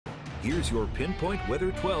Here's your Pinpoint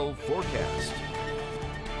Weather 12 forecast.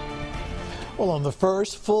 Well, on the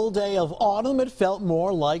first full day of autumn, it felt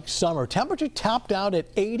more like summer. Temperature topped out at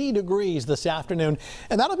 80 degrees this afternoon,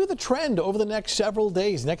 and that'll be the trend over the next several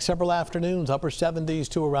days, next several afternoons, upper 70s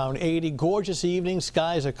to around 80. Gorgeous evening.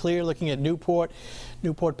 Skies are clear looking at Newport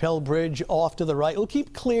Pell Bridge off to the right. We'll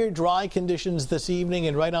keep clear, dry conditions this evening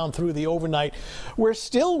and right on through the overnight. We're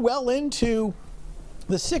still well into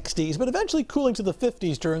the 60s, but eventually cooling to the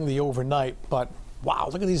 50s during the overnight. But wow,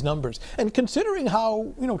 look at these numbers. And considering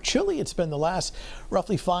how, chilly it's been the last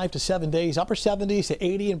roughly 5 to 7 days, upper 70s to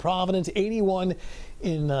 80 in Providence, 81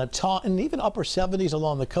 in Taunton, even upper 70s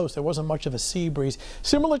along the coast. There wasn't much of a sea breeze.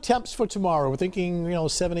 Similar temps for tomorrow. We're thinking,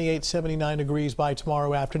 78, 79 degrees by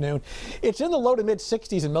tomorrow afternoon. It's in the low to mid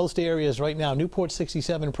 60s in most areas right now. Newport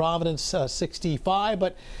 67, Providence 65,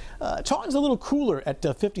 but Taunton's a little cooler at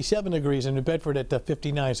 57 degrees and New Bedford at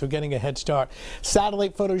 59, so getting a head start.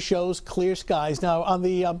 Satellite photo shows clear skies. Now, on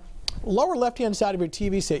the lower left-hand side of your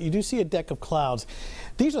TV set, you do see a deck of clouds.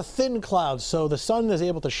 These are thin clouds, so the sun is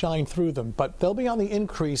able to shine through them, but they'll be on the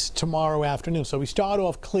increase tomorrow afternoon. So we start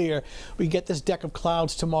off clear. We get this deck of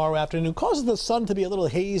clouds tomorrow afternoon. Causes the sun to be a little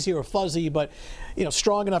hazy or fuzzy, but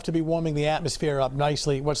strong enough to be warming the atmosphere up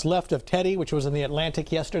nicely. What's left of Teddy, which was in the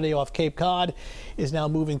Atlantic yesterday off Cape Cod, is now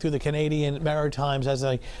moving through the Canadian Maritimes as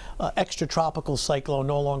a extratropical cyclone,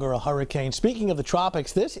 no longer a hurricane. Speaking of the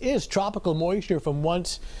tropics, this is tropical moisture from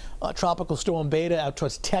once Tropical Storm Beta out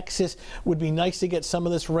towards Texas. Would be nice to get some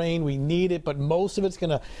of this rain. We need it, but most of it's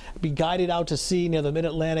going to be guided out to sea near the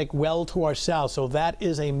mid-Atlantic, well to our south. So that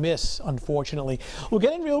is a miss, unfortunately. We're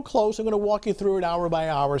getting real close. I'm going to walk you through it hour by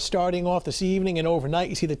hour. Starting off this evening and overnight,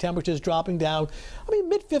 you see the temperatures dropping down.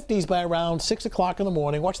 Mid-50s by around 6 o'clock in the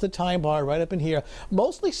morning. Watch the time bar right up in here.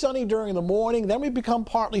 Mostly sunny during the morning. Then we become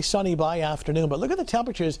partly sunny by afternoon. But look at the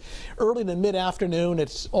temperatures early to mid-afternoon.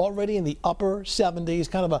 It's already in the upper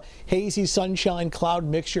 70s, kind of a hazy sunshine cloud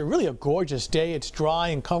mixture. Really a gorgeous day. It's dry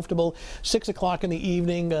and comfortable. 6 o'clock in the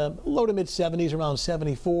evening, low to mid 70s, around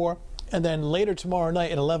 74. And then later tomorrow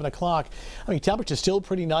night at 11 o'clock, temperature's still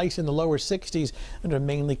pretty nice in the lower 60s under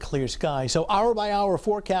mainly clear skies. So hour by hour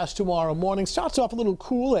forecast tomorrow morning. Starts off a little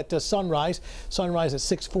cool at sunrise. Sunrise at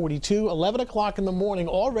 6:42. 11 o'clock in the morning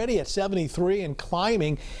already at 73 and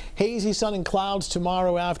climbing. Hazy sun and clouds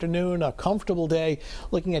tomorrow afternoon. A comfortable day.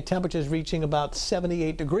 Looking at temperatures reaching about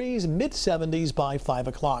 78 degrees, mid 70s by 5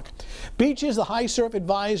 o'clock. Beaches, the high surf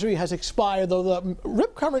advisory has expired, though the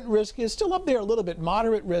rip current risk is still up there a little bit.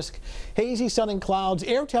 Moderate risk. Hazy sun and clouds,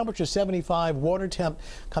 air temperature 75, water temp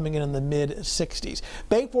coming in the mid 60s.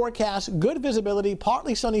 Bay forecast, good visibility,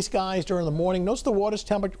 partly sunny skies during the morning. Notice the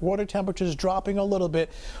water temperatures dropping a little bit.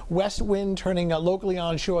 West wind turning locally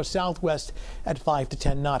onshore southwest at 5 to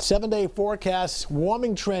 10 knots. 7-day forecast,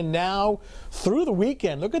 warming trend now through the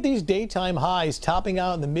weekend. Look at these daytime highs topping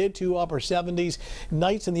out in the mid to upper 70s,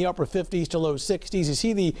 nights in the upper 50s to low 60s. You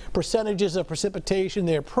see the percentages of precipitation,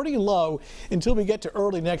 they're pretty low until we get to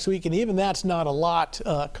early next week. And even that's not a lot.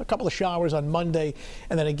 A couple of showers on Monday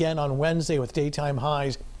and then again on Wednesday with daytime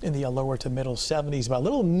highs in the lower to middle 70s. But a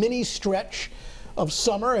little mini stretch of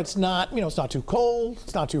summer. It's not, it's not too cold.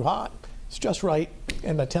 It's not too hot. It's just right.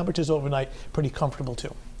 And the temperatures overnight pretty comfortable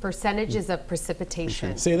too. Percentages of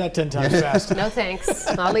precipitation. Say that 10 times fast. No thanks.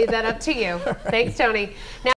 I'll leave that up to you. Thanks, Tony. Now